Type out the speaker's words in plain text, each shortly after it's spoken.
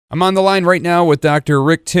I'm on the line right now with Dr.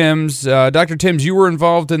 Rick Timbs. Dr. Timbs, you were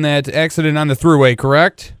involved in that accident on the Thruway,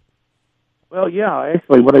 correct? Well, yeah.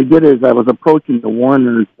 Actually, what I did is I was approaching the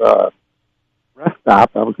Warner's rest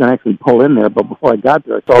stop. I was going to actually pull in there, but before I got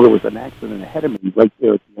there, I saw there was an accident ahead of me right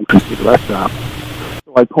there at the entrance to the rest stop.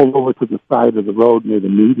 So I pulled over to the side of the road near the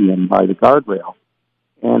median by the guardrail.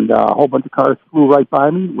 And a whole bunch of cars flew right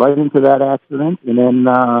by me, right into that accident, and then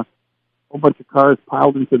a whole bunch of cars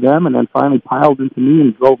piled into them, and then finally piled into me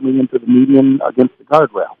and drove me into the median against the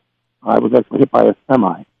guardrail. I was actually hit by a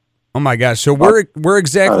semi. Oh my gosh! So where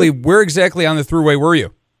exactly on the Thruway were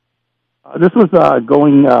you? This was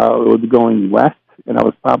going west, and I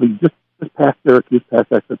was probably just past Syracuse,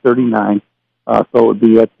 past exit 39. So it would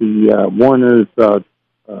be at the Warner's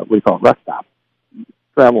rest stop,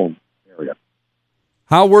 travel area.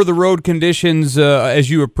 How were the road conditions as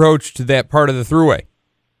you approached that part of the Thruway?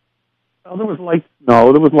 Well, there was light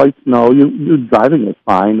snow. You're driving it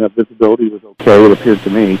fine. The visibility was okay, it appeared to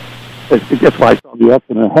me. That's why I saw the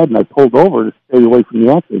accident ahead, and I pulled over to stay away from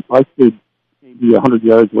the accident. So I stayed maybe 100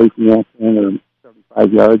 yards away from the accident, or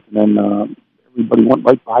 75 yards, and then everybody went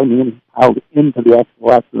right by me and piled into the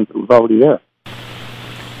actual accident that was already there.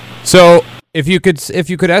 So, if you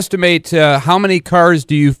could estimate how many cars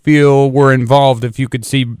do you feel were involved, if you could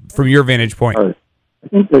see from your vantage point? I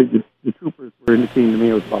think the troopers were indicating to me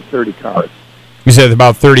it was about 30 cars. You said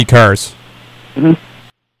about 30 cars.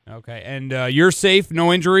 Mm-hmm. Okay, and you're safe,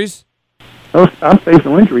 no injuries? I'm safe,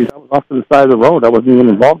 no injuries. I was off to the side of the road. I wasn't even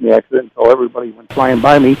involved in the accident until everybody went flying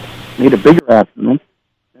by me, made a bigger accident,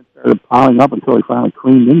 and started piling up until they finally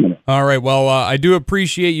cleaned into it. All right, well, I do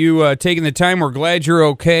appreciate you taking the time. We're glad you're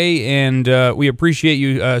okay, and we appreciate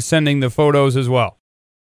you sending the photos as well.